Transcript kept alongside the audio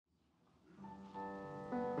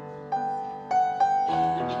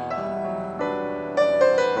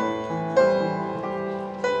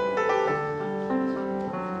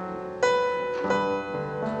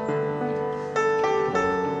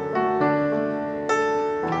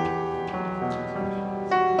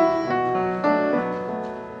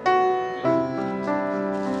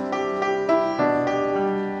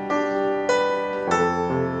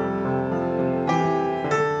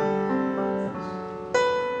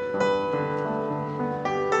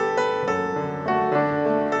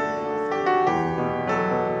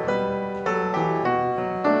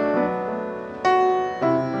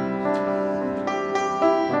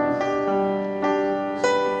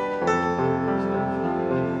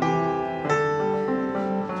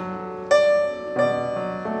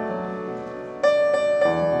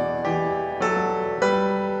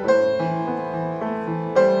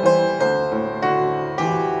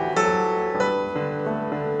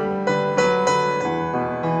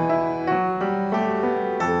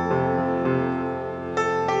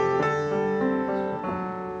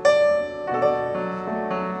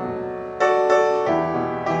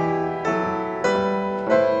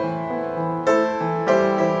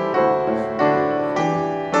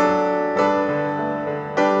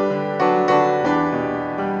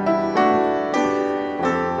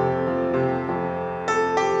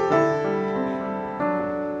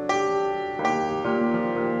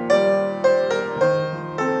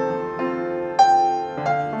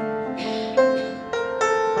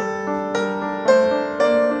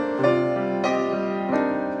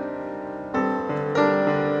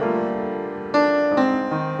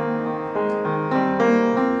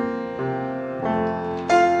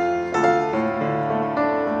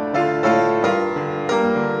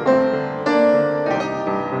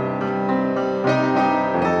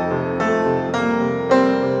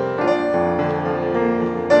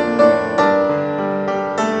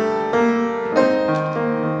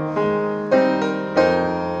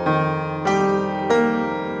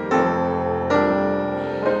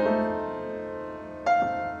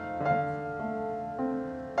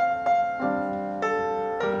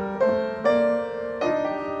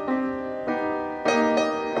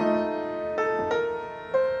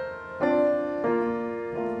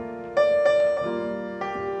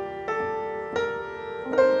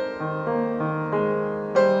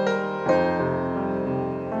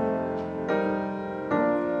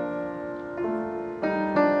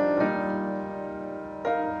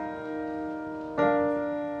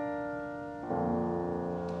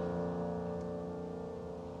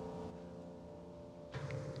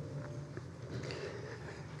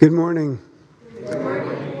Good morning. Good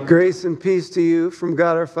morning. Grace and peace to you from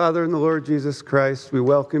God our Father and the Lord Jesus Christ. We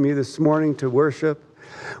welcome you this morning to worship.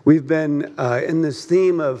 We've been in this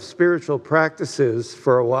theme of spiritual practices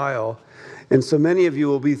for a while, and so many of you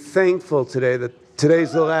will be thankful today that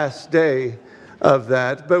today's the last day of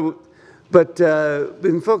that. But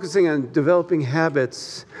been focusing on developing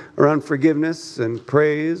habits around forgiveness and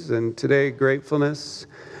praise, and today gratefulness.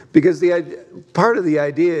 Because part of the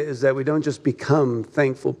idea is that we don't just become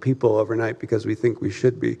thankful people overnight because we think we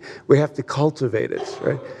should be. We have to cultivate it,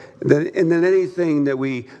 right? And then anything that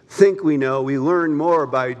we think we know, we learn more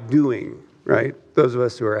by doing, right? Those of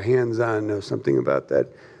us who are hands-on know something about that.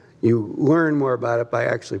 You learn more about it by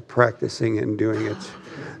actually practicing and doing it.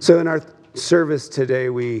 So in our service today,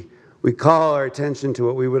 we call our attention to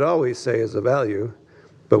what we would always say is a value,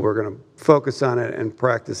 but we're going to focus on it and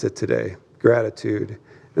practice it today. Gratitude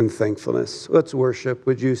and thankfulness. Let's worship.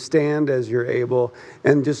 Would you stand as you're able?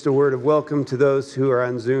 And just a word of welcome to those who are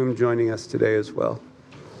on Zoom joining us today as well.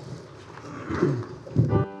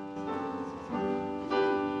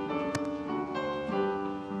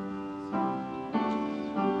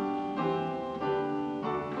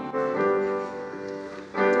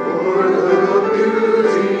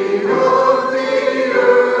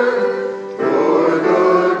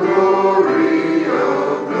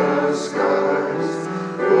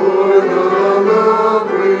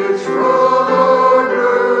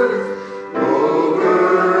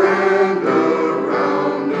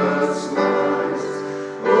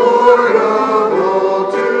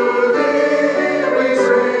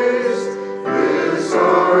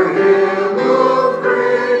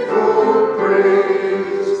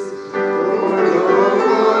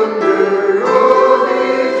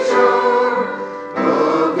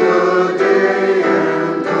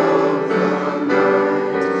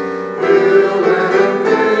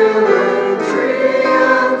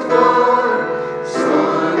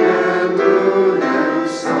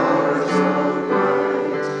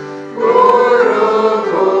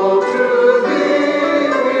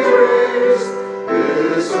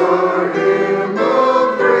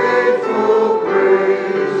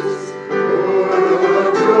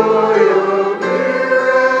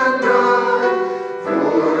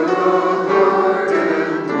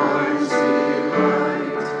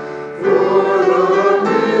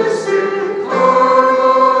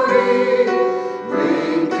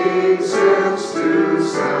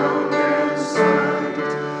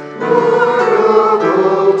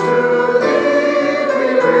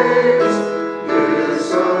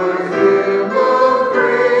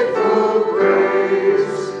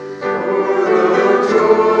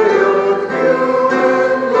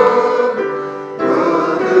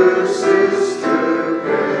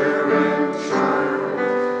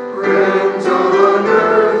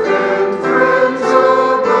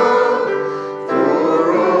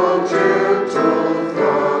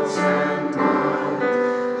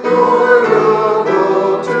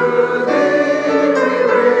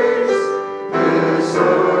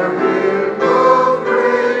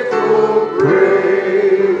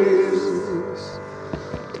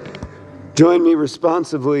 Join me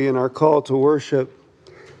responsively in our call to worship.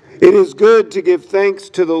 It is good to give thanks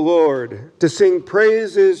to the Lord, to sing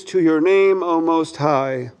praises to your name, O Most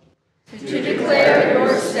High. To declare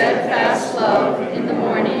your steadfast love in the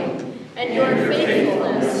morning and your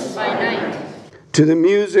faithfulness by night. To the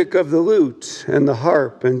music of the lute and the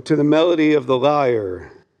harp and to the melody of the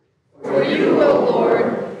lyre. For you, O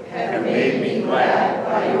Lord, have made me glad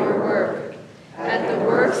by your work. At the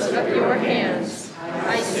works of your hands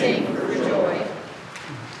I sing for joy.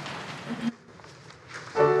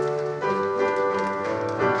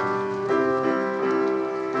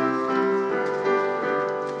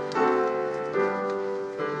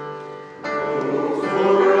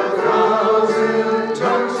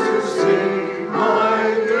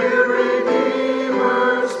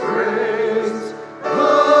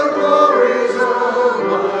 The glories of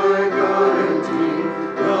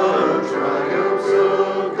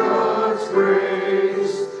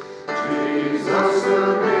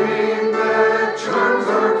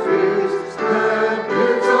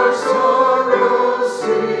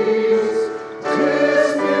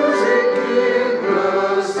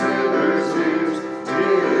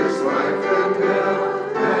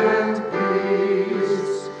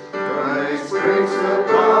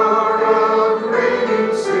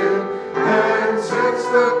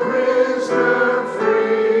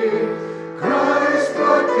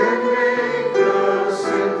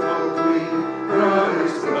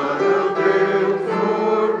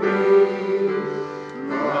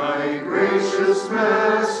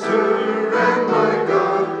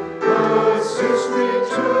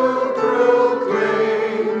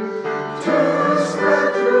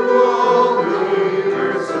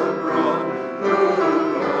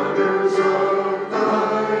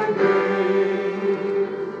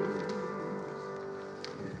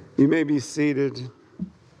You may be seated.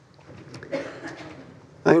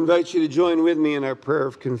 I invite you to join with me in our prayer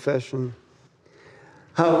of confession.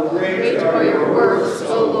 How Great are your works,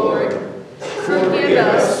 O Lord. Forgive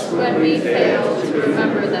us when we fail to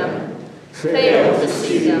remember them, fail to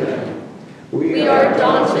see them. We are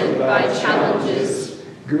daunted by challenges,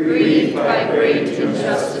 grieved by great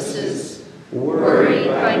injustices, worried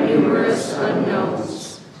by numerous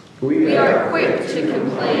unknowns. We are quick to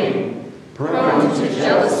complain, prone to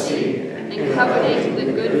jealousy, and coveting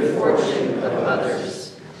the good fortune of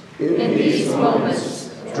others. In these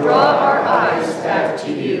moments, draw our eyes back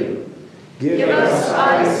to you. Give us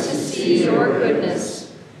eyes to see your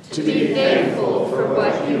goodness, to be thankful for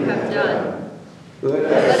what you have done.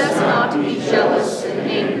 Let us not be jealous and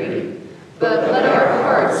angry, but let our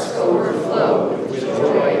hearts overflow with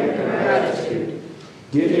joy and gratitude,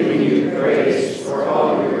 giving you praise for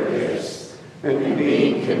all your gifts, and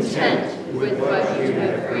being content with what you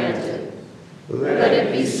have granted. Let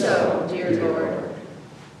it be so, dear Lord.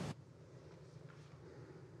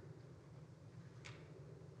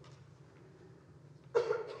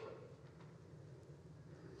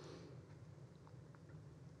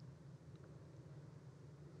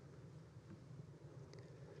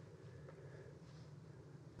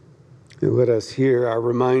 And let us hear our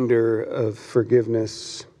reminder of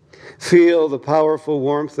forgiveness. Feel the powerful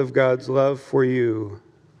warmth of God's love for you.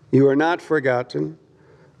 You are not forgotten,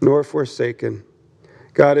 nor forsaken.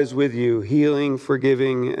 God is with you, healing,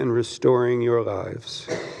 forgiving, and restoring your lives.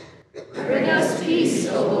 Bring us peace,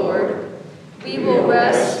 O Lord. We will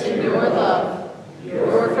rest in your love,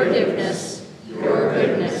 your forgiveness, your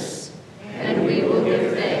goodness, and we will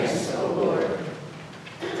give thanks, O Lord.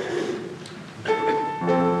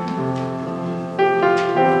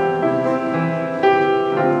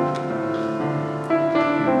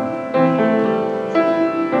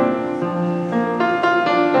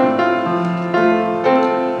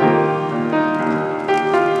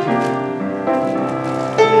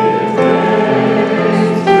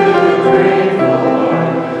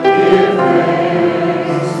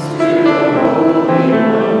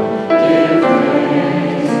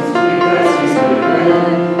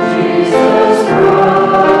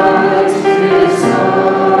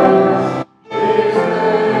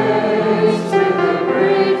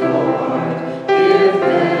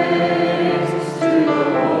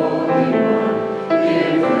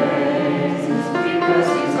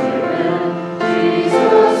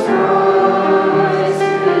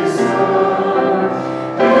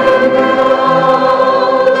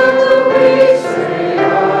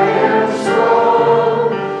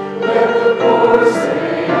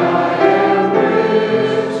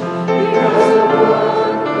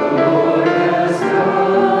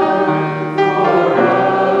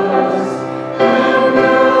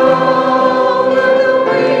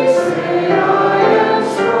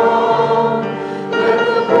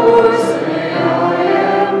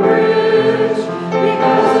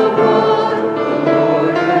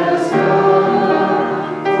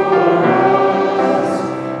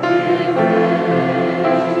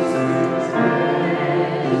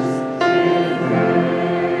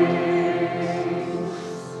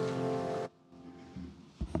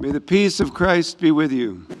 May the peace of Christ be with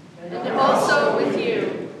you. And also with you.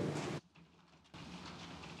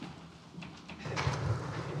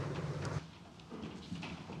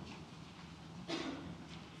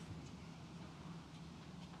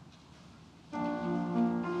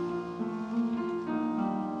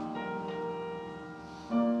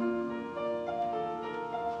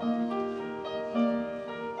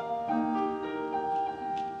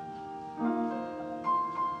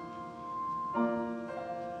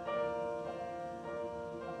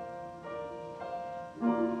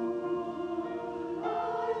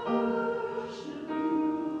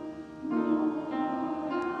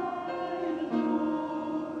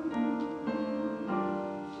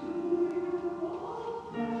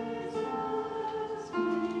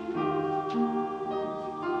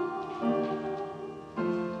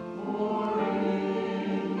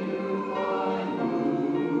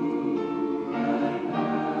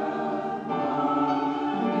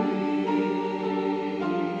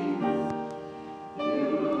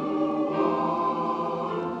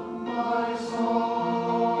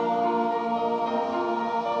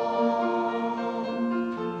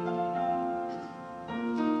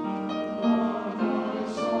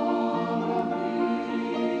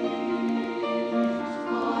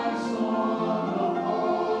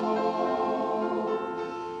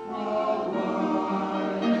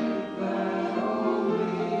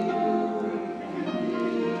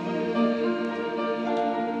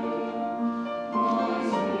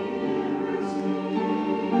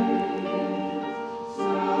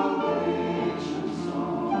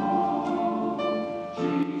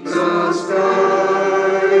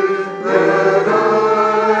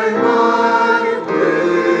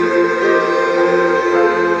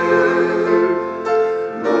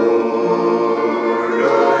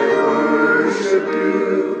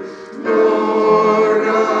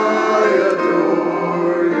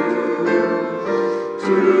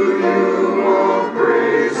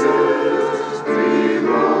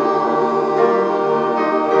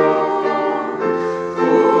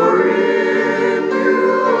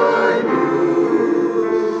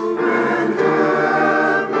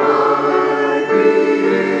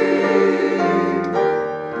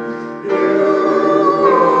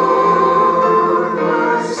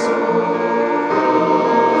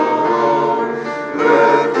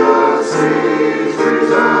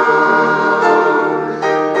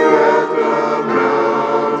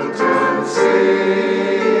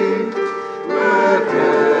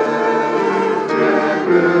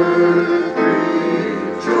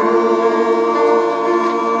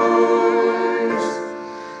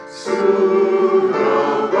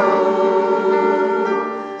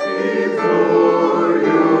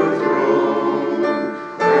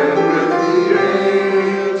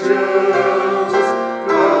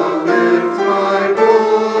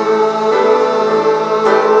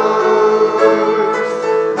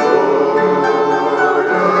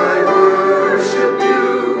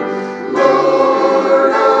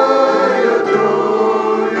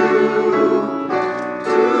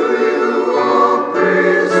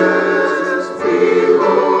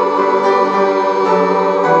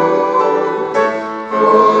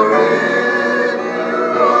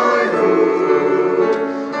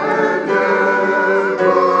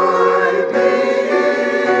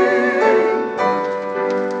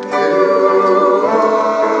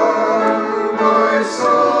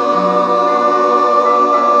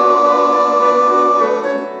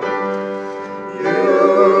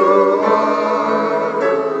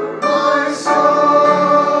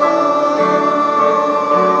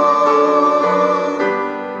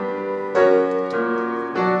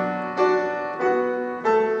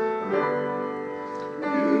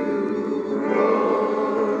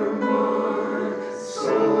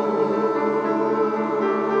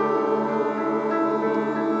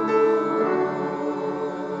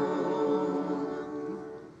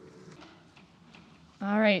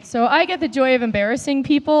 So I get the joy of embarrassing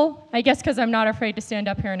people, I guess because I'm not afraid to stand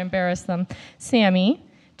up here and embarrass them. Sammy,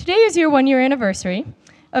 today is your 1-year anniversary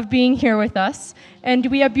of being here with us, and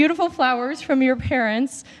we have beautiful flowers from your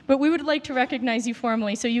parents, but we would like to recognize you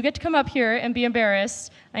formally. So you get to come up here and be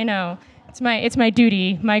embarrassed. I know, it's my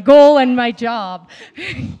duty, my goal, and my job.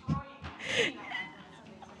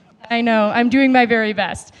 I know, I'm doing my very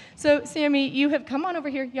best. So, Sammy, you have come on over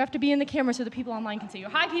here. You have to be in the camera so the people online can see you.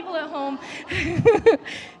 Hi, people at home.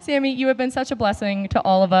 Sammy, you have been such a blessing to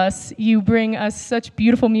all of us. You bring us such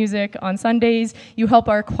beautiful music on Sundays. You help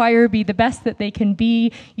our choir be the best that they can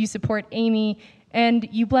be. You support Amy. And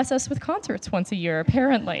you bless us with concerts once a year,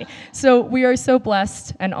 apparently. So we are so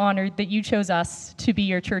blessed and honored that you chose us to be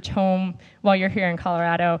your church home while you're here in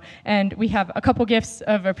Colorado. And we have a couple gifts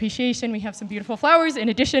of appreciation. We have some beautiful flowers in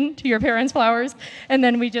addition to your parents' flowers. And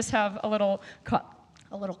then we just have a little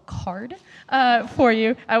card for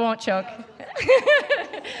you. I won't choke.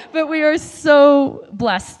 But we are so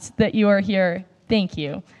blessed that you are here. Thank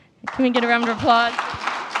you. Can we get a round of applause?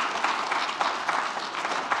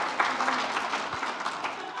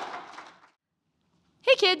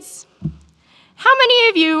 Hey kids, how many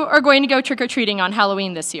of you are going to go trick-or-treating on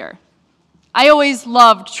Halloween this year? I always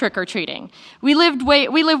loved trick-or-treating. We live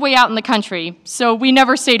way out in the country, so we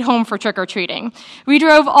never stayed home for trick-or-treating. We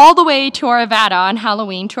drove all the way to Arvada on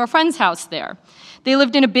Halloween to a friend's house there. They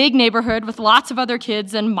lived in a big neighborhood with lots of other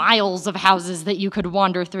kids and miles of houses that you could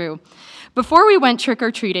wander through. Before we went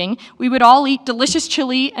trick-or-treating, we would all eat delicious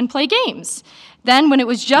chili and play games. Then, when it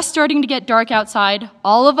was just starting to get dark outside,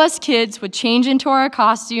 all of us kids would change into our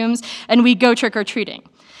costumes and we'd go trick-or-treating.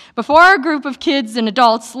 Before our group of kids and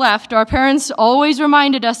adults left, our parents always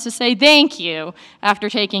reminded us to say thank you after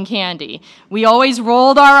taking candy. We always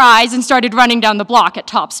rolled our eyes and started running down the block at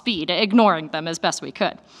top speed, ignoring them as best we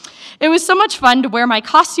could. It was so much fun to wear my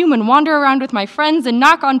costume and wander around with my friends and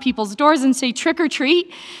knock on people's doors and say trick or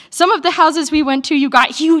treat. Some of the houses we went to, you got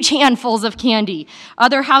huge handfuls of candy.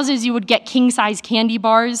 Other houses, you would get king-size candy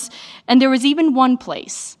bars. And there was even one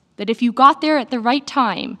place that if you got there at the right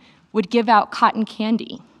time, would give out cotton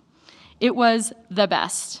candy. It was the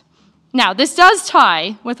best. Now, this does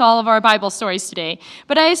tie with all of our Bible stories today,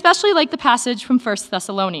 but I especially like the passage from 1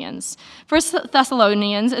 Thessalonians. 1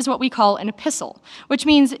 Thessalonians is what we call an epistle, which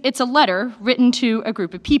means it's a letter written to a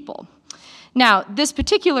group of people. Now, this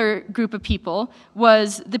particular group of people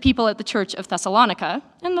was the people at the church of Thessalonica,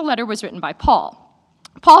 and the letter was written by Paul.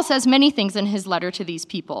 Paul says many things in his letter to these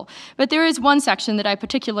people, but there is one section that I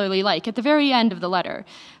particularly like at the very end of the letter.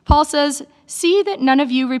 Paul says, "See that none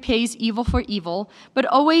of you repays evil for evil, but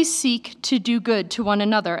always seek to do good to one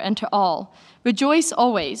another and to all. Rejoice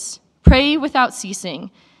always, pray without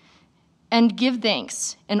ceasing, and give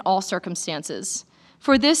thanks in all circumstances.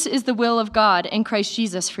 For this is the will of God in Christ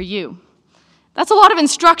Jesus for you." That's a lot of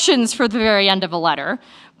instructions for the very end of a letter,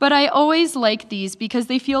 but I always like these because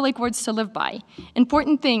they feel like words to live by,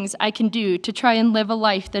 important things I can do to try and live a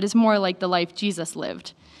life that is more like the life Jesus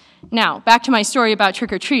lived. Now, back to my story about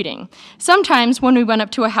trick-or-treating. Sometimes when we went up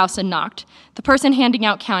to a house and knocked, the person handing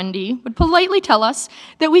out candy would politely tell us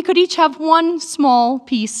that we could each have one small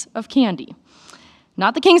piece of candy.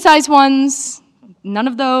 Not the king-size ones, none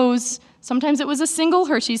of those. Sometimes it was a single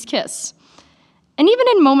Hershey's Kiss. And even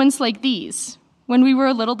in moments like these, when we were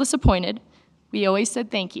a little disappointed, we always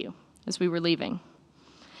said thank you as we were leaving.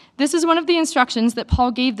 This is one of the instructions that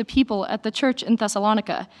Paul gave the people at the church in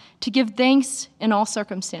Thessalonica, to give thanks in all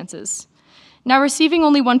circumstances. Now, receiving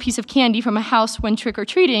only one piece of candy from a house when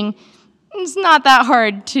trick-or-treating is not that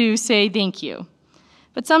hard to say thank you.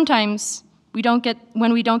 But sometimes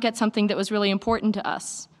when we don't get something that was really important to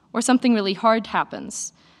us, or something really hard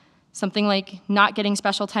happens, something like not getting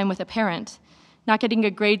special time with a parent, not getting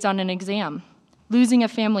good grades on an exam, losing a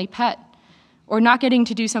family pet, or not getting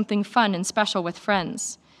to do something fun and special with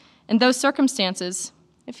friends. In those circumstances,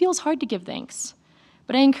 it feels hard to give thanks.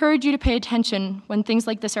 But I encourage you to pay attention when things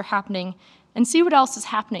like this are happening and see what else is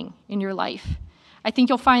happening in your life. I think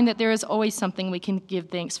you'll find that there is always something we can give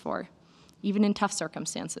thanks for, even in tough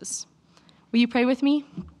circumstances. Will you pray with me?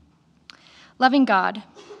 Loving God,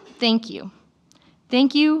 thank you.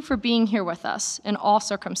 Thank you for being here with us in all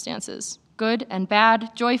circumstances, good and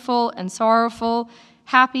bad, joyful and sorrowful,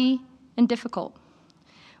 happy and difficult.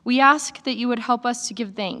 We ask that you would help us to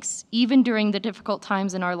give thanks, even during the difficult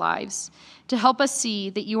times in our lives, to help us see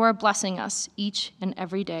that you are blessing us each and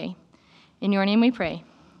every day. In your name we pray.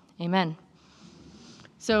 Amen.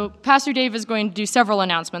 So Pastor Dave is going to do several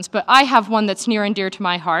announcements, but I have one that's near and dear to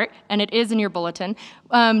my heart, and it is in your bulletin.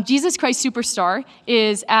 Jesus Christ Superstar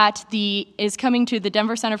is coming to the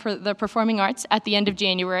Denver Center for the Performing Arts at the end of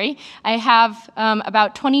January. I have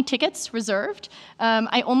about 20 tickets reserved.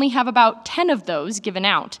 I only have about 10 of those given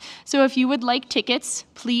out. So if you would like tickets,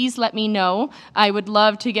 please let me know. I would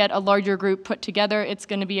love to get a larger group put together. It's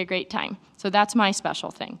going to be a great time. So that's my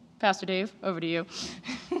special thing. Pastor Dave, over to you.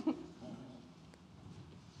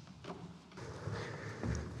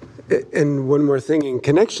 And one more thing, in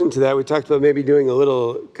connection to that, we talked about maybe doing a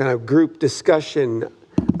little kind of group discussion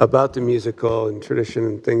about the musical and tradition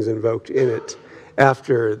and things invoked in it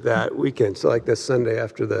after that weekend. So like this Sunday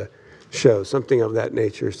after the show, something of that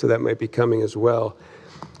nature. So that might be coming as well.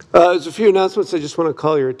 There's a few announcements I just want to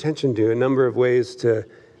call your attention to, a number of ways to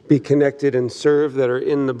be connected and serve that are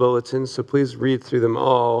in the bulletin. So please read through them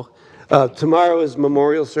all. Tomorrow is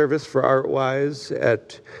memorial service for ArtWise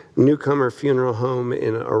at Newcomer Funeral Home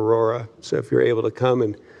in Aurora. So if you're able to come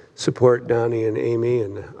and support Donnie and Amy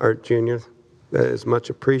and Art Jr., that is much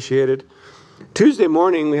appreciated. Tuesday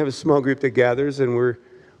morning, we have a small group that gathers, and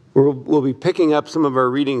we'll be picking up some of our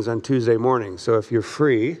readings on Tuesday morning. So if you're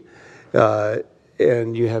free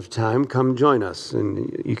and you have time, come join us,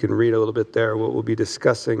 and you can read a little bit there what we'll be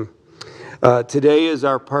discussing. Today is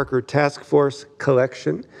our Parker Task Force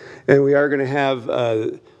collection, and we are going to have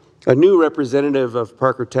a new representative of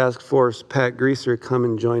Parker Task Force, Pat Greaser, come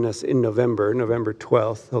and join us in November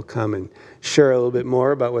 12th. He'll come and share a little bit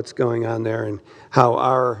more about what's going on there and how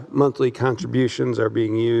our monthly contributions are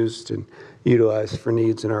being used and utilized for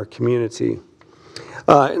needs in our community.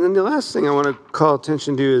 And then the last thing I want to call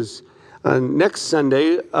attention to is next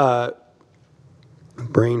Sunday,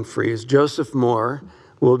 brain freeze, Joseph Moore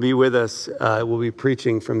will be with us. We'll be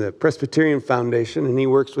preaching from the Presbyterian Foundation, and he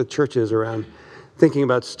works with churches around thinking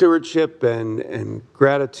about stewardship and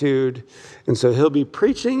gratitude. And so he'll be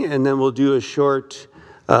preaching, and then we'll do a short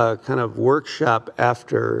kind of workshop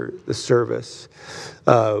after the service.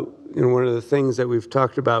 One of the things that we've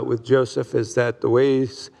talked about with Joseph is that the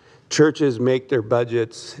ways churches make their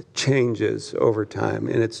budgets changes over time,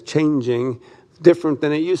 and it's changing different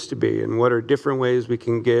than it used to be, and what are different ways we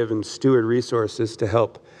can give and steward resources to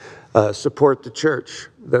help support the church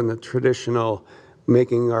than the traditional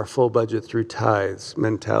making our full budget through tithes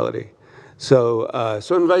mentality. So I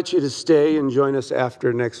invite you to stay and join us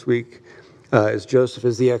after next week as Joseph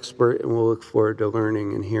is the expert, and we'll look forward to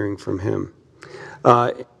learning and hearing from him.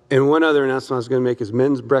 And one other announcement I was going to make is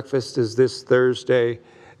men's breakfast is this Thursday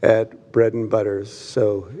at Bread and Butters.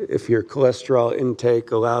 So if your cholesterol intake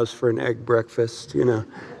allows for an egg breakfast,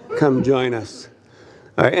 come join us.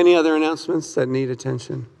 All right, any other announcements that need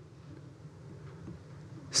attention?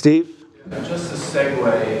 Steve? Just a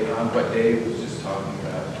segue on what Dave was just talking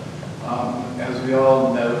about. As we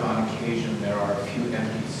all note on occasion, there are a few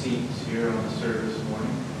empty seats here on the service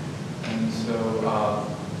morning. And so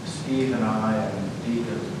Steve and I and Dee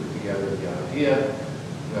have put together the idea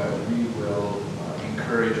that we will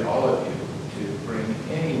encourage all of you to bring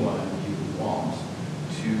anyone you want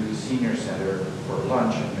to the senior center for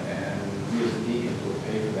lunch, and we as deacons will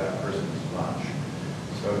pay for that person's lunch.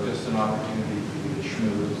 So just an opportunity for you to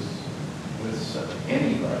schmooze with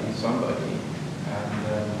anybody, somebody, and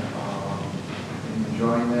then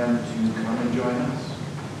enjoin them to come and join us.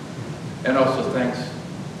 And also thanks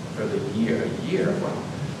for the year,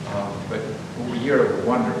 but a year of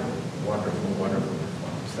wonderful performance.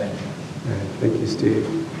 Thank you. All right, thank you, Steve.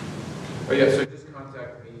 Oh yeah, so just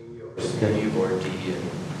contact me or Steve or Dee if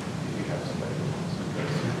you have somebody who wants to.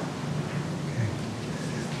 Okay.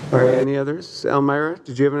 All right, any others? Elmira,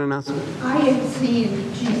 did you have an announcement? I have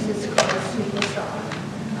seen Jesus Christ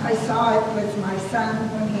Superstar. I saw it with my son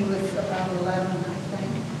when he was about 11, I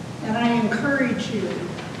think. And I encourage you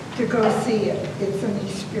to go see it. It's an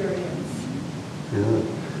experience. Yeah.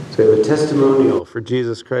 So we have a testimonial for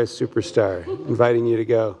Jesus Christ Superstar, inviting you to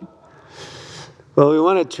go. Well, we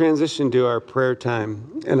want to transition to our prayer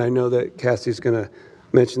time, and I know that Cassie's going to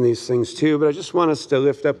mention these things too, but I just want us to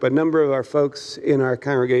lift up a number of our folks in our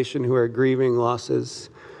congregation who are grieving losses.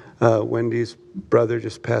 Wendy's brother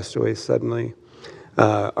just passed away suddenly.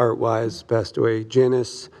 Art Wise passed away.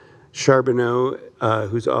 Janice Charbonneau,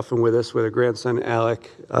 who's often with us with her grandson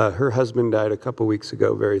Alec, her husband died a couple weeks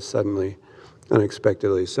ago very suddenly,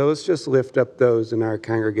 unexpectedly. So let's just lift up those in our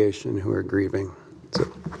congregation who are grieving.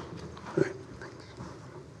 So,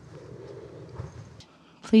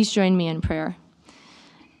 Please join me in prayer.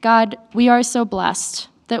 God, we are so blessed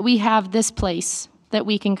that we have this place that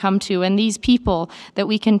we can come to and these people that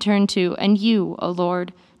we can turn to, and you, O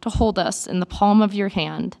Lord, to hold us in the palm of your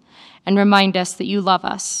hand and remind us that you love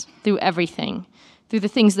us through everything, through the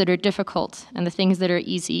things that are difficult and the things that are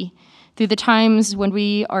easy, through the times when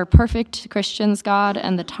we are perfect Christians, God,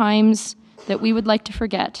 and the times that we would like to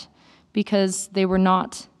forget because they were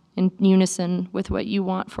not in unison with what you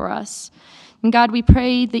want for us. And God, we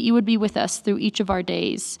pray that you would be with us through each of our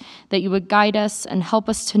days, that you would guide us and help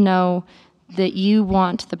us to know that you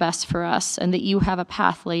want the best for us and that you have a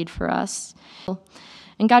path laid for us.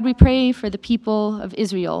 And God, we pray for the people of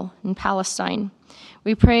Israel and Palestine.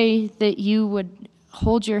 We pray that you would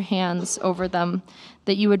hold your hands over them,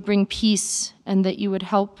 that you would bring peace, and that you would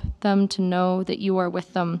help them to know that you are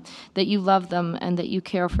with them, that you love them, and that you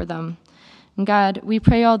care for them. And God, we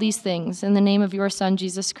pray all these things in the name of your Son,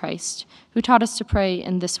 Jesus Christ, who taught us to pray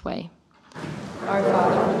in this way. Our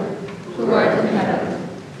Father, who art in heaven,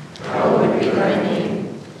 hallowed be thy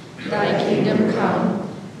name. Thy kingdom come,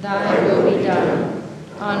 thy will be done,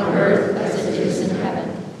 on earth as it is in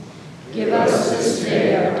heaven. Give us this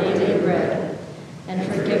day our daily bread, and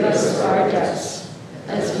forgive us our debts,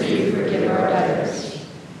 as we forgive our debtors.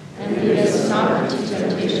 And lead us not into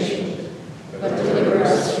temptation, but deliver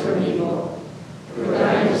us from evil. For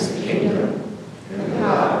thine is the kingdom, and the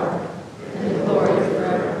power, and the glory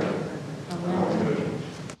forever. Amen.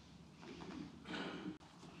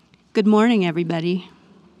 Good morning, everybody.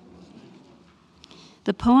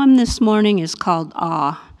 The poem this morning is called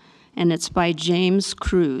Awe, and it's by James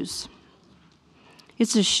Cruz.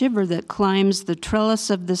 It's a shiver that climbs the trellis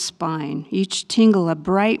of the spine, each tingle a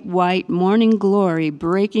bright white morning glory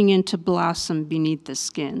breaking into blossom beneath the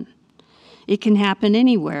skin. It can happen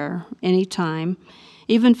anywhere, anytime,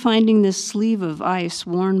 even finding this sleeve of ice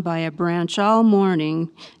worn by a branch all morning,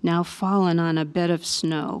 now fallen on a bed of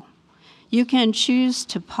snow. You can choose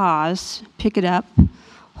to pause, pick it up,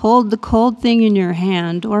 hold the cold thing in your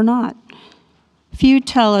hand, or not. Few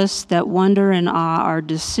tell us that wonder and awe are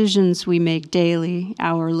decisions we make daily,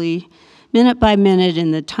 hourly, minute by minute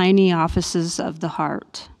in the tiny offices of the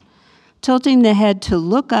heart. Tilting the head to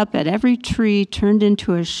look up at every tree turned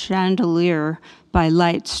into a chandelier by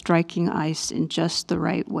light striking ice in just the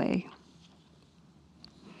right way.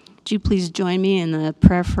 Would you please join me in the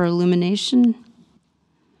prayer for illumination?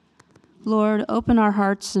 Lord, open our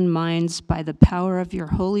hearts and minds by the power of your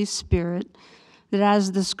Holy Spirit, that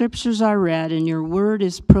as the scriptures are read and your word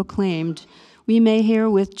is proclaimed, we may hear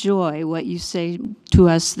with joy what you say to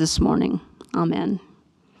us this morning. Amen.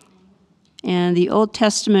 And the Old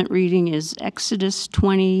Testament reading is Exodus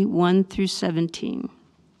 20, 1 through 17.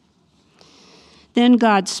 Then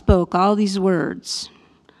God spoke all these words.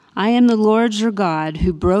 I am the Lord your God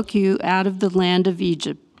who broke you out of the land of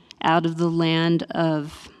Egypt, out of the land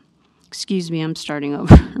of... I'm starting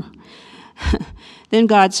over. Then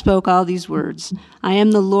God spoke all these words. I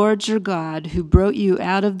am the Lord your God who brought you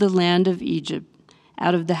out of the land of Egypt,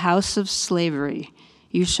 out of the house of slavery.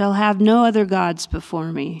 You shall have no other gods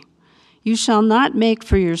before me. You shall not make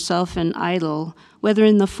for yourself an idol, whether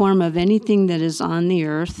in the form of anything that is on the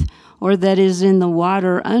earth, or that is in the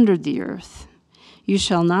water under the earth. You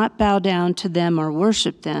shall not bow down to them or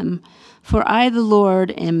worship them, for I, the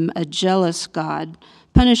Lord, am a jealous God,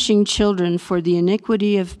 punishing children for the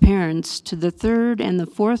iniquity of parents to the third and the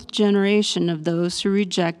fourth generation of those who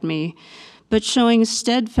reject me, but showing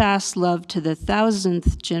steadfast love to the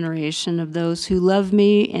 1,000th generation of those who love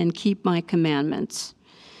me and keep my commandments.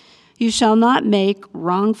 You shall not make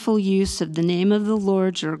wrongful use of the name of the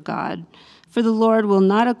Lord your God, for the Lord will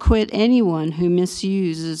not acquit anyone who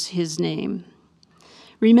misuses his name.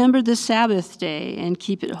 Remember the Sabbath day and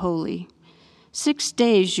keep it holy. 6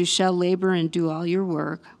 days you shall labor and do all your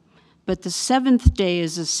work, but the 7th day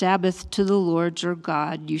is a Sabbath to the Lord your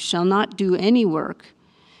God. You shall not do any work.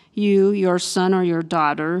 You, your son or your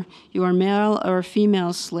daughter, your male or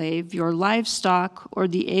female slave, your livestock, or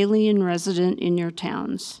the alien resident in your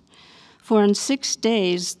towns. For in 6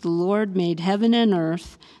 days the Lord made heaven and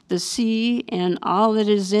earth, the sea, and all that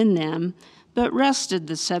is in them, but rested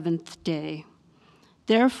the 7th day.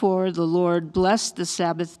 Therefore the Lord blessed the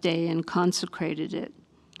Sabbath day and consecrated it.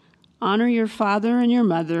 Honor your father and your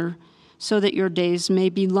mother, so that your days may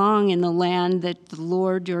be long in the land that the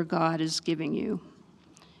Lord your God is giving you.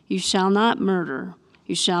 You shall not murder.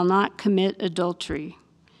 You shall not commit adultery.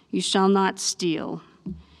 You shall not steal.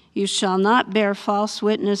 You shall not bear false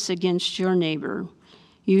witness against your neighbor.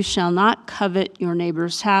 You shall not covet your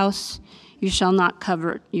neighbor's house. You shall not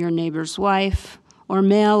covet your neighbor's wife, or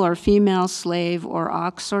male or female slave, or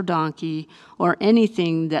ox or donkey, or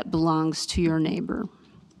anything that belongs to your neighbor.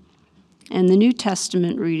 And the New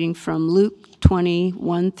Testament reading from Luke 20,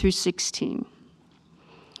 1 through 16.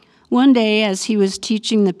 One day, as he was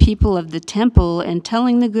teaching the people of the temple and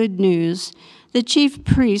telling the good news, the chief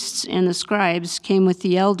priests and the scribes came with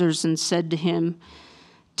the elders and said to him,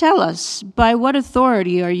 "Tell us, by what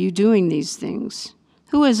authority are you doing these things?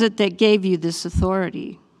 Who is it that gave you this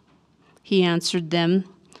authority?" He answered them,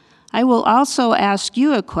 "I will also ask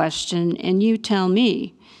you a question, and you tell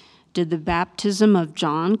me. Did the baptism of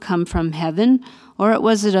John come from heaven, or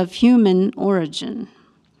was it of human origin?"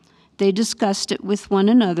 They discussed it with one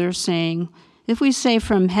another, saying, "If we say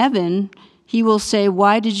from heaven, he will say,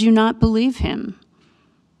 'Why did you not believe him?'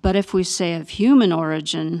 But if we say of human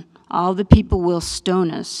origin, all the people will stone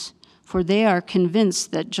us, for they are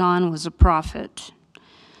convinced that John was a prophet."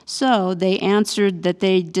 So they answered that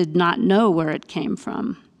they did not know where it came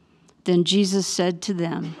from. Then Jesus said to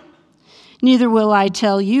them, "Neither will I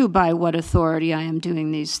tell you by what authority I am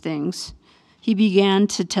doing these things." He began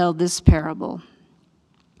to tell this parable.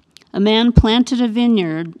 A man planted a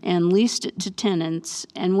vineyard and leased it to tenants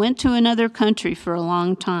and went to another country for a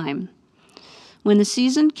long time. When the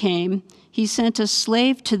season came, he sent a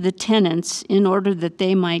slave to the tenants in order that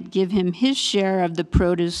they might give him his share of the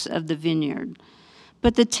produce of the vineyard.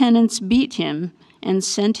 But the tenants beat him and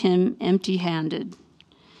sent him empty-handed.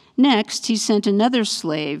 Next, he sent another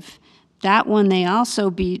slave. That one they also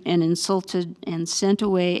beat and insulted and sent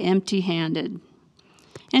away empty-handed.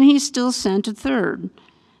 And he still sent a third.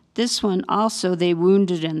 This one also they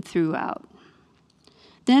wounded and threw out.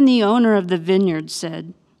 Then the owner of the vineyard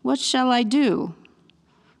said, "What shall I do?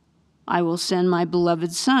 I will send my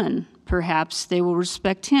beloved son. Perhaps they will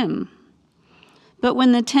respect him." But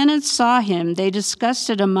when the tenants saw him, they discussed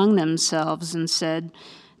it among themselves and said,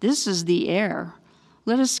 "This is the heir.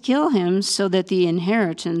 Let us kill him so that the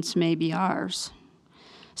inheritance may be ours."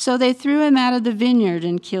 So they threw him out of the vineyard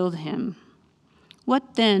and killed him.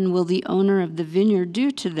 What then will the owner of the vineyard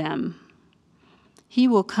do to them? He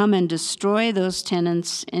will come and destroy those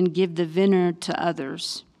tenants and give the vineyard to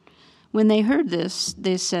others. When they heard this,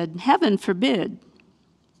 they said, "Heaven forbid."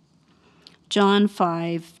 John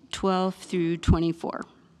 5:12 through 24.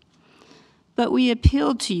 But we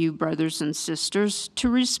appeal to you, brothers and sisters, to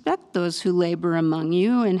respect those who labor among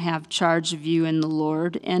you and have charge of you in the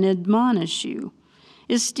Lord and admonish you.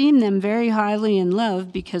 Esteem them very highly in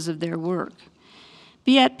love because of their work.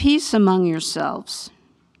 Be at peace among yourselves.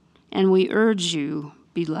 And we urge you,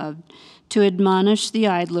 beloved, to admonish the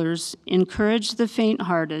idlers, encourage the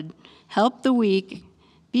faint-hearted, help the weak,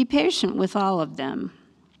 be patient with all of them.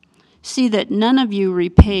 See that none of you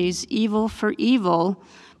repays evil for evil,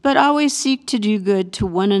 but always seek to do good to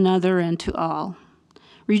one another and to all.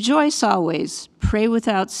 Rejoice always, pray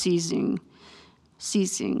without ceasing.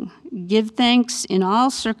 Give thanks in all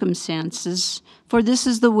circumstances, for this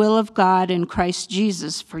is the will of God in Christ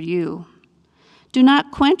Jesus for you. Do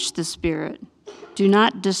not quench the Spirit. Do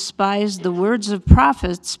not despise the words of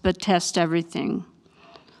prophets, but test everything.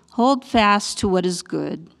 Hold fast to what is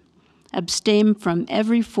good. Abstain from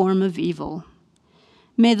every form of evil.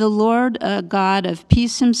 May the Lord, God of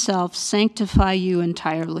peace himself, sanctify you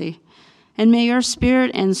entirely, and may your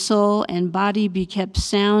spirit and soul and body be kept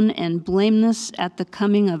sound and blameless at the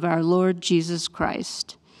coming of our Lord Jesus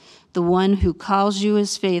Christ. The one who calls you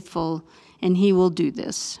is faithful, and he will do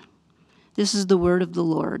this. This is the word of the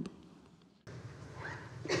Lord.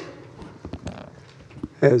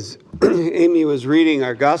 As Amy was reading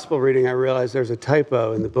our gospel reading, I realized there's a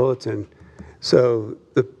typo in the bulletin. So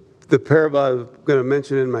the parable I'm going to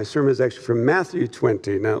mention in my sermon is actually from Matthew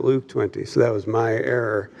 20, not Luke 20. So that was my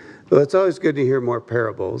error. But it's always good to hear more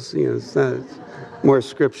parables. It's not more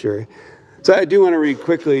scripture. So I do want to read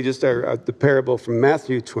quickly just the parable from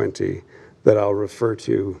Matthew 20 that I'll refer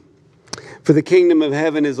to. "For the kingdom of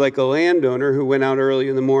heaven is like a landowner who went out early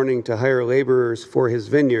in the morning to hire laborers for his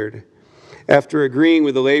vineyard. After agreeing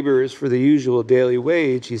with the laborers for the usual daily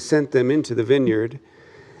wage, he sent them into the vineyard.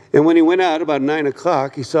 And when he went out about 9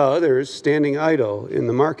 o'clock, he saw others standing idle in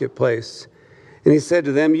the marketplace. And he said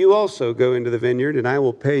to them, 'You also go into the vineyard, and I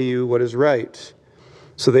will pay you what is right.'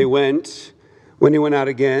 So they went. When he went out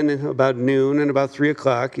again, about noon and about 3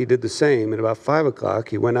 o'clock, he did the same. And about 5 o'clock,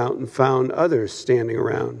 he went out and found others standing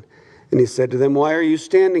around. And he said to them, 'Why are you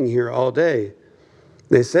standing here all day?'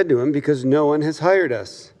 They said to him, 'Because no one has hired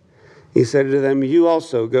us.' He said to them, 'You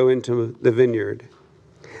also go into the vineyard.'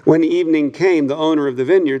 When evening came, the owner of the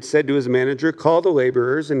vineyard said to his manager, 'Call the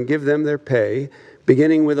laborers and give them their pay,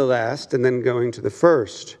 beginning with the last and then going to the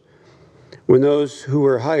first.' When those who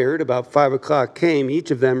were hired about 5 o'clock came,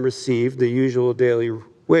 each of them received the usual daily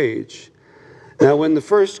wage. Now when the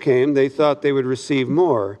first came, they thought they would receive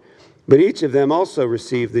more, but each of them also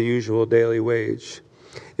received the usual daily wage.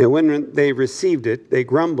 And when they received it, they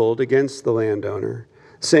grumbled against the landowner,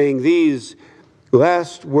 saying, "These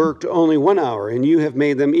last worked only 1 hour, and you have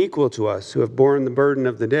made them equal to us, who have borne the burden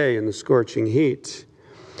of the day and the scorching heat."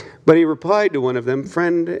 But he replied to one of them,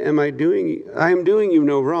 "Friend, I am doing you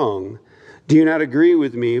no wrong. Do you not agree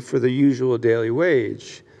with me for the usual daily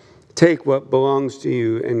wage? Take what belongs to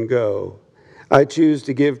you and go. I choose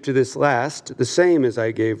to give to this last the same as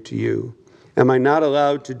I gave to you. Am I not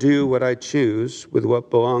allowed to do what I choose with what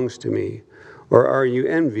belongs to me? Or are you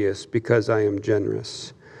envious because I am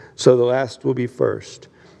generous? So the last will be first,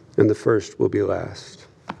 and the first will be last."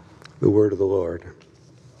 The word of the Lord.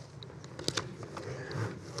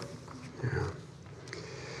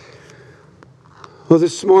 Well,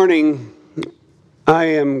 this morning, I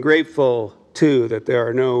am grateful, too, that there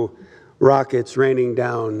are no rockets raining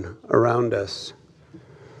down around us,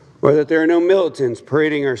 or that there are no militants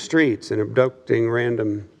parading our streets and abducting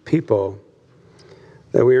random people,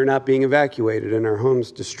 that we are not being evacuated and our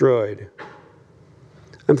homes destroyed.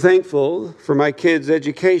 I'm thankful for my kids'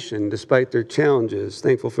 education, despite their challenges,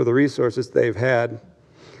 thankful for the resources they've had.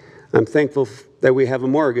 I'm thankful that we have a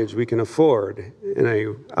mortgage we can afford in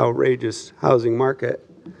an outrageous housing market.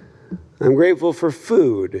 I'm grateful for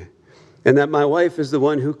food and that my wife is the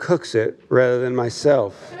one who cooks it rather than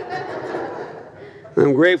myself.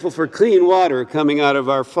 I'm grateful for clean water coming out of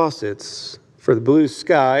our faucets, for the blue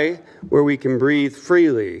sky where we can breathe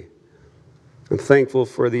freely. I'm thankful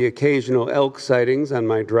for the occasional elk sightings on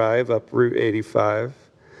my drive up Route 85,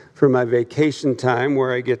 for my vacation time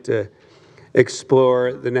where I get to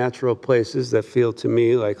explore the natural places that feel to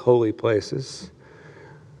me like holy places.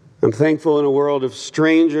 I'm thankful in a world of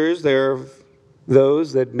strangers, there are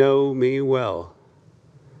those that know me well.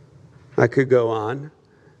 I could go on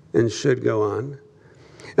and should go on.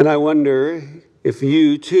 And I wonder if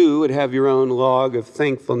you too would have your own log of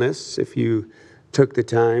thankfulness if you took the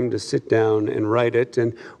time to sit down and write it,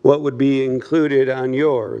 and what would be included on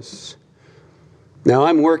yours. Now,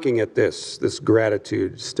 I'm working at this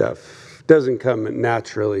gratitude stuff. Doesn't come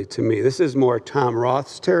naturally to me. This is more Tom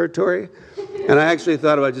Roth's territory, and I actually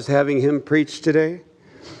thought about just having him preach today,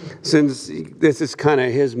 since this is kind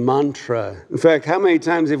of his mantra. In fact, how many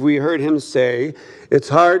times have we heard him say, "It's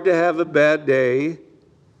hard to have a bad day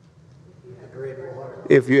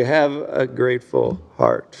if you have a grateful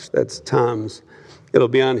heart"? That's Tom's. It'll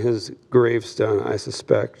be on his gravestone, I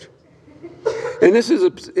suspect. And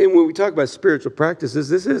and when we talk about spiritual practices,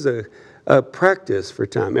 this is a practice for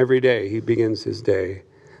Tom. Every day he begins his day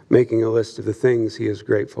making a list of the things he is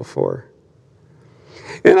grateful for.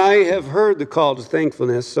 And I have heard the call to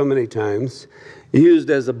thankfulness so many times used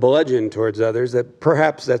as a bludgeon towards others that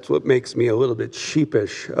perhaps that's what makes me a little bit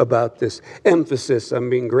sheepish about this emphasis on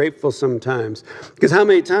being grateful sometimes. Because how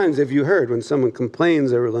many times have you heard when someone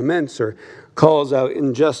complains or laments or calls out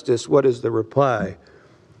injustice, what is the reply?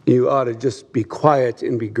 You ought to just be quiet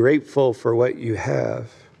and be grateful for what you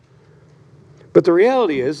have. But the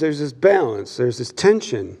reality is there's this balance, there's this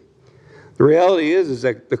tension. The reality is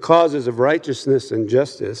that the causes of righteousness and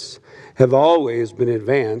justice have always been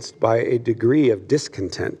advanced by a degree of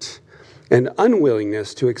discontent and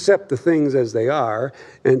unwillingness to accept the things as they are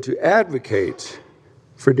and to advocate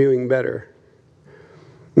for doing better.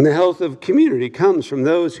 And the health of community comes from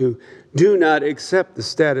those who do not accept the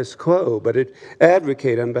status quo, but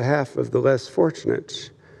advocate on behalf of the less fortunate.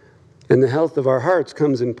 And the health of our hearts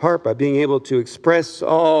comes in part by being able to express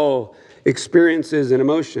all experiences and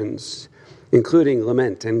emotions, including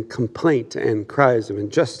lament and complaint and cries of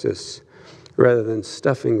injustice, rather than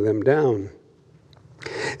stuffing them down.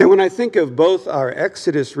 And when I think of both our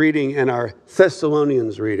Exodus reading and our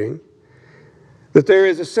Thessalonians reading, that there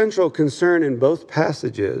is a central concern in both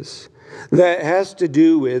passages that has to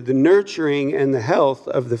do with the nurturing and the health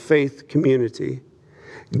of the faith community,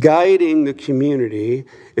 guiding the community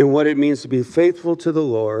in what it means to be faithful to the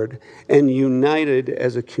Lord and united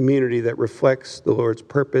as a community that reflects the Lord's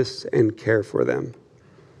purpose and care for them.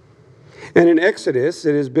 And in Exodus,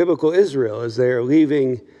 it is biblical Israel as they are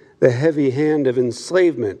leaving the heavy hand of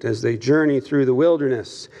enslavement as they journey through the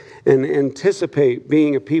wilderness and anticipate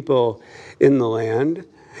being a people in the land.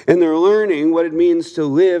 And they're learning what it means to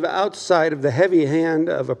live outside of the heavy hand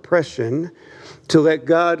of oppression, to let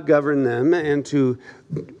God govern them and to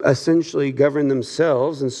essentially govern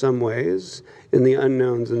themselves in some ways in the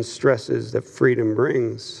unknowns and stresses that freedom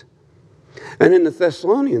brings. And in the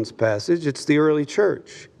Thessalonians passage, it's the early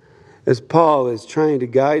church, as Paul is trying to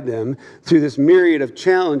guide them through this myriad of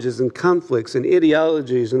challenges and conflicts and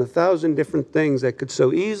ideologies and 1,000 different things that could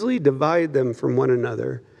so easily divide them from one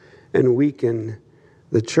another and weaken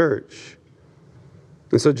the church.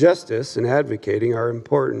 And so justice and advocating are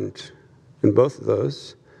important in both of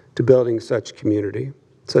those to building such community.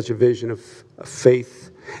 such a vision of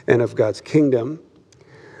faith and of God's kingdom.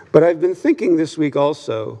 But I've been thinking this week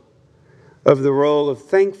also of the role of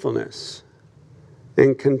thankfulness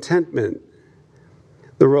and contentment,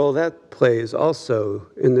 the role that plays also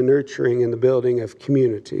in the nurturing and the building of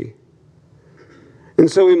community. And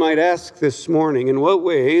so we might ask this morning, in what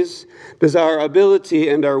ways does our ability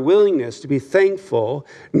and our willingness to be thankful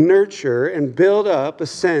nurture and build up a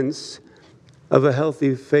sense of a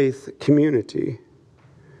healthy faith community?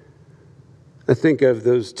 I think of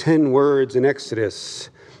those 10 words in Exodus.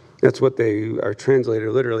 That's what they are translated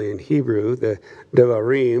literally in Hebrew, the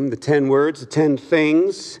Devarim, the 10 words, the 10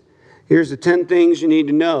 things. Here's the 10 things you need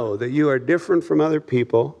to know: that you are different from other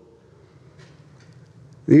people.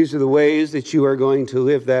 These are the ways that you are going to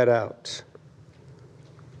live that out.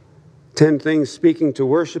 10 things speaking to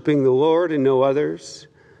worshiping the Lord and no others,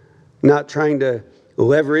 not trying to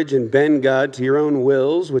leverage and bend God to your own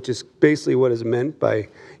wills, which is basically what is meant by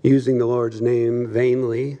using the Lord's name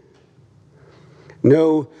vainly.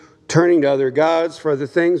 No turning to other gods for other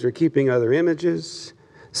things or keeping other images,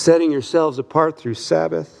 setting yourselves apart through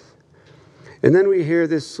Sabbath. And then we hear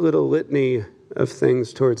this little litany of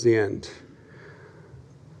things towards the end.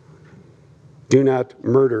 Do not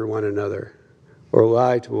murder one another, or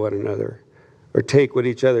lie to one another, or take what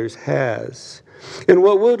each other's has. And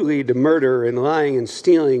what would lead to murder and lying and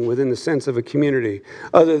stealing within the sense of a community,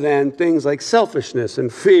 other than things like selfishness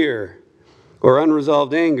and fear, or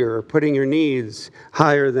unresolved anger, or putting your needs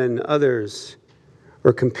higher than others,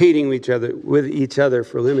 or competing with each other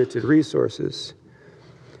for limited resources?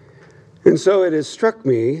 And so it has struck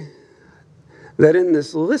me that in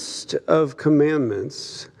this list of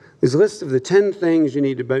commandments, this list of the 10 things you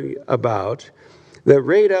need to be about, that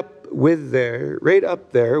right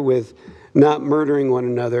up there with not murdering one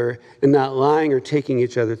another and not lying or taking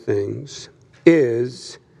each other things,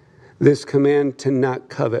 is this command to not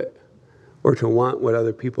covet or to want what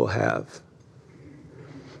other people have.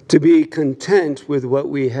 To be content with what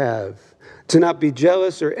we have. To not be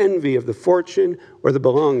jealous or envy of the fortune or the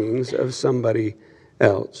belongings of somebody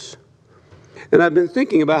else. And I've been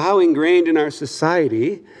thinking about how ingrained in our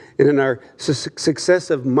society and in our success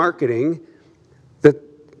of marketing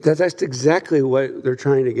that's exactly what they're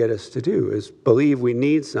trying to get us to do, is believe we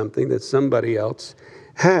need something that somebody else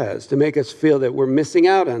has, to make us feel that we're missing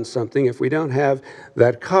out on something if we don't have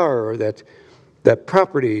that car or that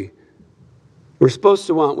property. We're supposed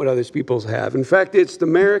to want what other people have. In fact, it's the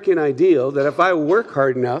American ideal that if I work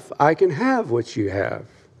hard enough, I can have what you have.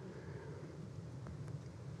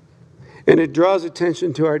 And it draws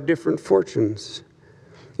attention to our different fortunes.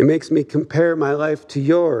 It makes me compare my life to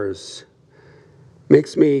yours.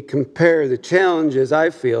 Makes me compare the challenges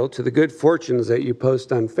I feel to the good fortunes that you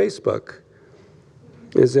post on Facebook,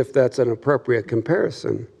 as if that's an appropriate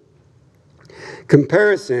comparison.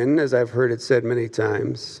 Comparison, as I've heard it said many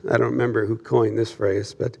times, I don't remember who coined this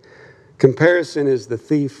phrase, but comparison is the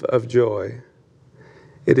thief of joy.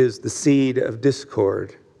 It is the seed of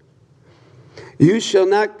discord. You shall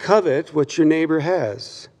not covet what your neighbor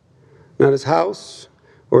has, not his house,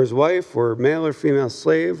 or his wife, or male or female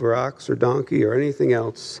slave, or ox or donkey, or anything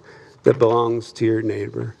else that belongs to your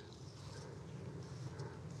neighbor.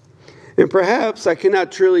 And perhaps I cannot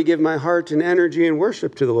truly give my heart and energy and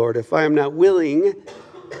worship to the Lord if I am not willing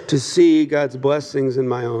to see God's blessings in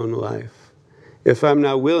my own life, if I'm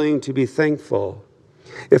not willing to be thankful,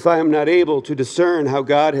 if I am not able to discern how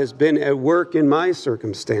God has been at work in my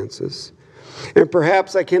circumstances. And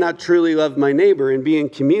perhaps I cannot truly love my neighbor and be in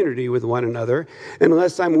community with one another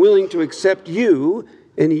unless I'm willing to accept you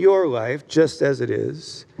in your life just as it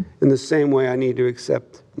is, in the same way I need to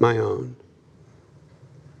accept my own.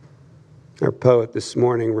 Our poet this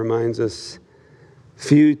morning reminds us,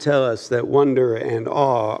 few tell us that wonder and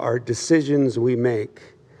awe are decisions we make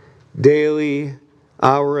daily,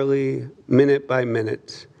 hourly, minute by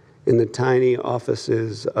minute in the tiny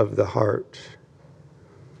offices of the heart.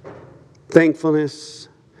 Thankfulness,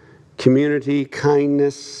 community,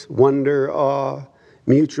 kindness, wonder, awe,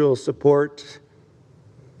 mutual support,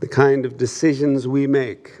 the kind of decisions we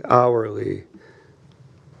make hourly,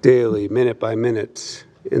 daily, minute by minute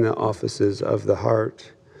in the offices of the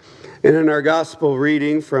heart. And in our gospel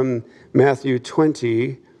reading from Matthew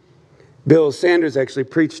 20, Bill Sanders actually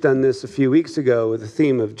preached on this a few weeks ago with the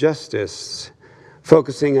theme of justice,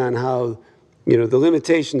 focusing on how the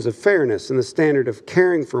limitations of fairness and the standard of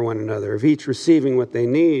caring for one another, of each receiving what they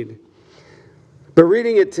need. But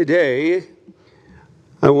reading it today,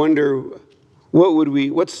 I wonder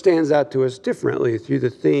what stands out to us differently through the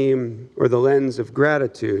theme or the lens of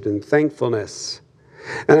gratitude and thankfulness.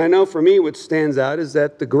 And I know for me what stands out is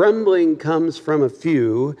that the grumbling comes from a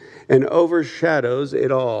few and overshadows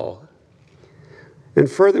it all. And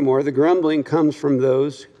furthermore, the grumbling comes from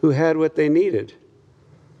those who had what they needed,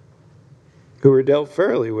 who were dealt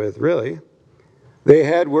fairly with, really. They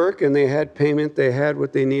had work and they had payment. They had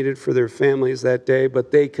what they needed for their families that day,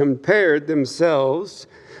 but they compared themselves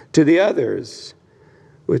to the others,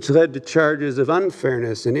 which led to charges of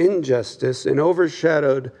unfairness and injustice and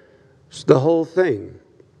overshadowed the whole thing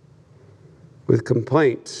with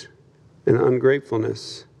complaint and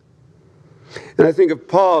ungratefulness. And I think of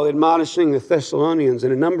Paul admonishing the Thessalonians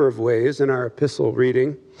in a number of ways in our epistle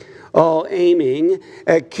reading, all aiming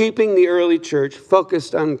at keeping the early church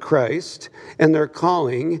focused on Christ and their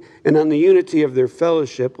calling and on the unity of their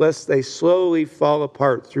fellowship, lest they slowly fall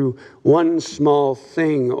apart through one small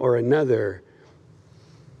thing or another.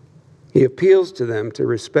 He appeals to them to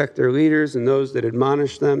respect their leaders and those that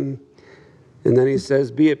admonish them. And then he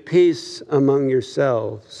says, be at peace among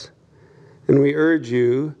yourselves. And we urge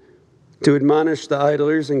you to admonish the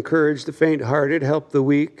idlers, encourage the faint-hearted, help the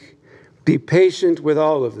weak. Be patient with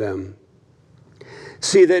all of them.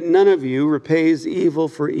 See that none of you repays evil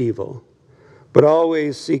for evil, but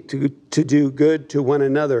always seek to do good to one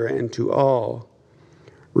another and to all.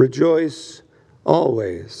 Rejoice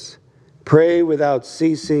always. Pray without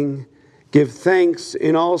ceasing. Give thanks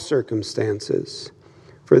in all circumstances,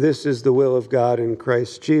 for this is the will of God in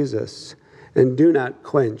Christ Jesus. And do not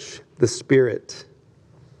quench the Spirit.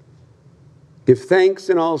 Give thanks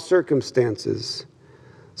in all circumstances,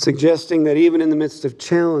 suggesting that even in the midst of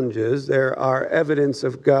challenges, there are evidence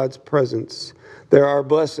of God's presence. There are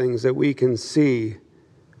blessings that we can see.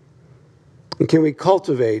 And can we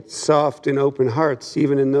cultivate soft and open hearts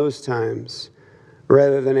even in those times,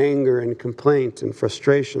 rather than anger and complaint and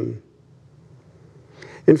frustration?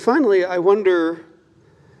 And finally, I wonder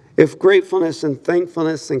if gratefulness and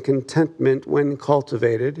thankfulness and contentment, when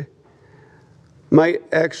cultivated, might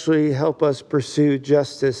actually help us pursue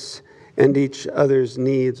justice and each other's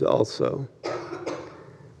needs also.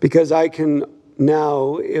 Because I can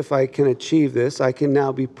now, if I can achieve this, I can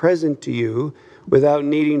now be present to you without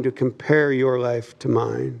needing to compare your life to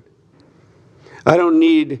mine. I don't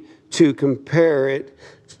need to compare it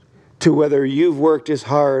to whether you've worked as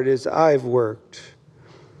hard as I've worked.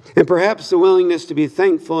 And perhaps the willingness to be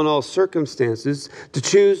thankful in all circumstances, to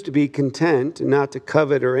choose to be content and not to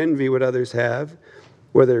covet or envy what others have,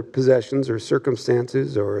 whether possessions or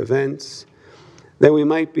circumstances or events, that we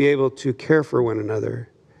might be able to care for one another,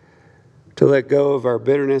 to let go of our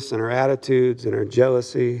bitterness and our attitudes and our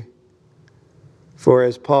jealousy. For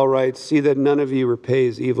as Paul writes, see that none of you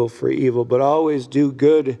repays evil for evil, but always do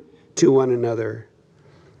good to one another,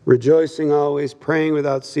 rejoicing always, praying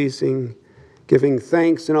without ceasing, giving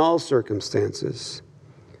thanks in all circumstances.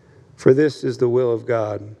 For this is the will of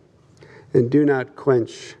God. And do not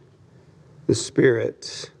quench the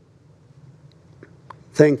Spirit.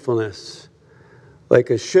 Thankfulness, like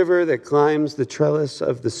a shiver that climbs the trellis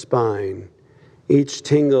of the spine, each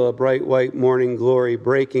tingle a bright white morning glory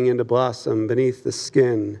breaking into blossom beneath the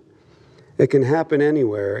skin. It can happen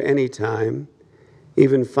anywhere, anytime,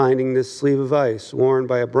 even finding this sleeve of ice worn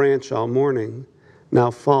by a branch all morning, now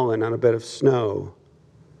fallen on a bed of snow.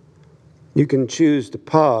 You can choose to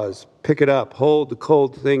pause, pick it up, hold the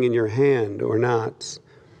cold thing in your hand or not.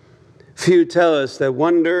 Few tell us that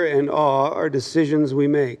wonder and awe are decisions we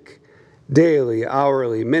make, daily,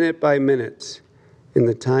 hourly, minute by minute, in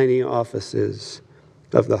the tiny offices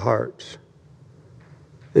of the heart.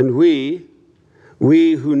 And we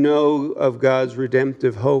who know of God's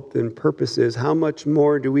redemptive hope and purposes, how much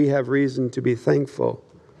more do we have reason to be thankful?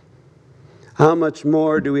 How much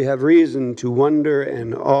more do we have reason to wonder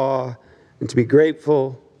and awe and to be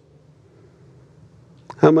grateful?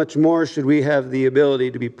 How much more should we have the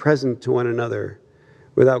ability to be present to one another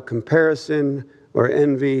without comparison or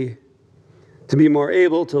envy, to be more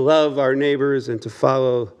able to love our neighbors and to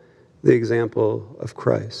follow the example of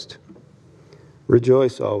Christ?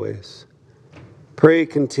 Rejoice always. Pray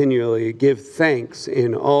continually. Give thanks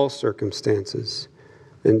in all circumstances.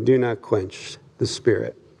 And do not quench the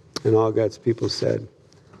Spirit. And all God's people said,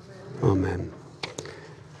 Amen.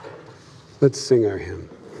 Let's sing our hymn.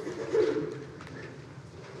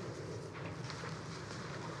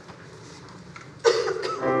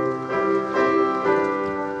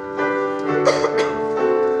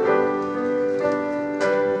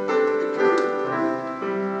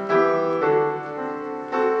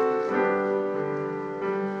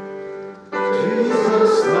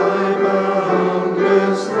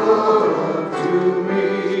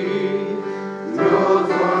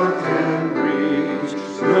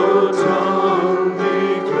 No tongue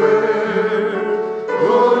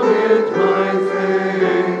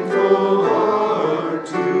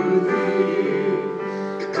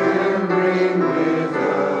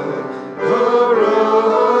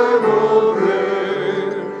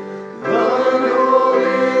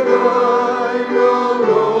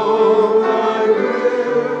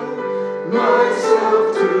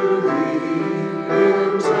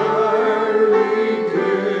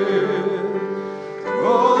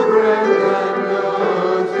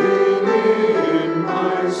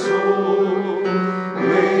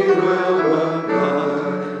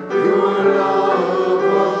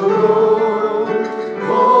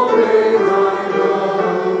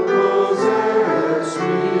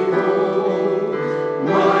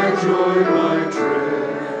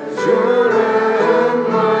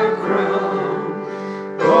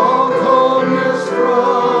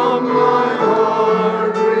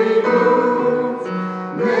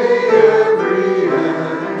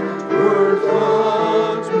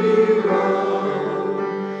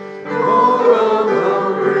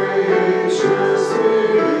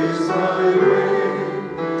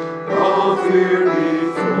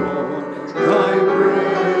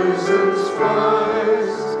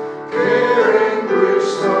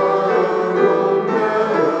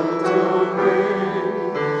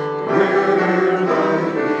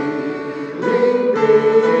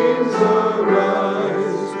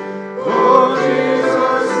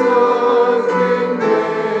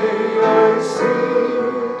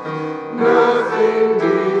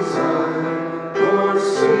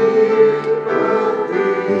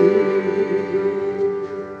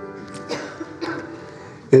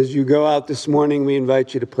out this morning, we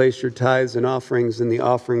invite you to place your tithes and offerings in the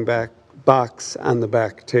offering box on the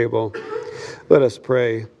back table. Let us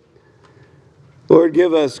pray. Lord,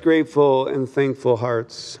 give us grateful and thankful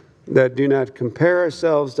hearts that do not compare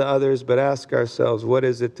ourselves to others, but ask ourselves, what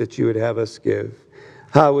is it that you would have us give?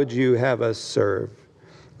 How would you have us serve?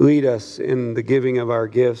 Lead us in the giving of our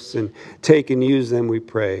gifts and take and use them, we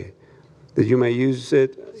pray, that you may use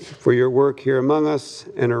it for your work here among us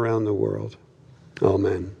and around the world.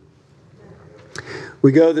 Amen.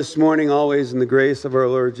 We go this morning always in the grace of our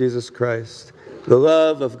Lord Jesus Christ, the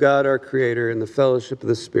love of God our Creator, and the fellowship of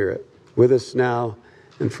the Spirit, with us now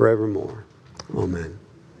and forevermore. Amen.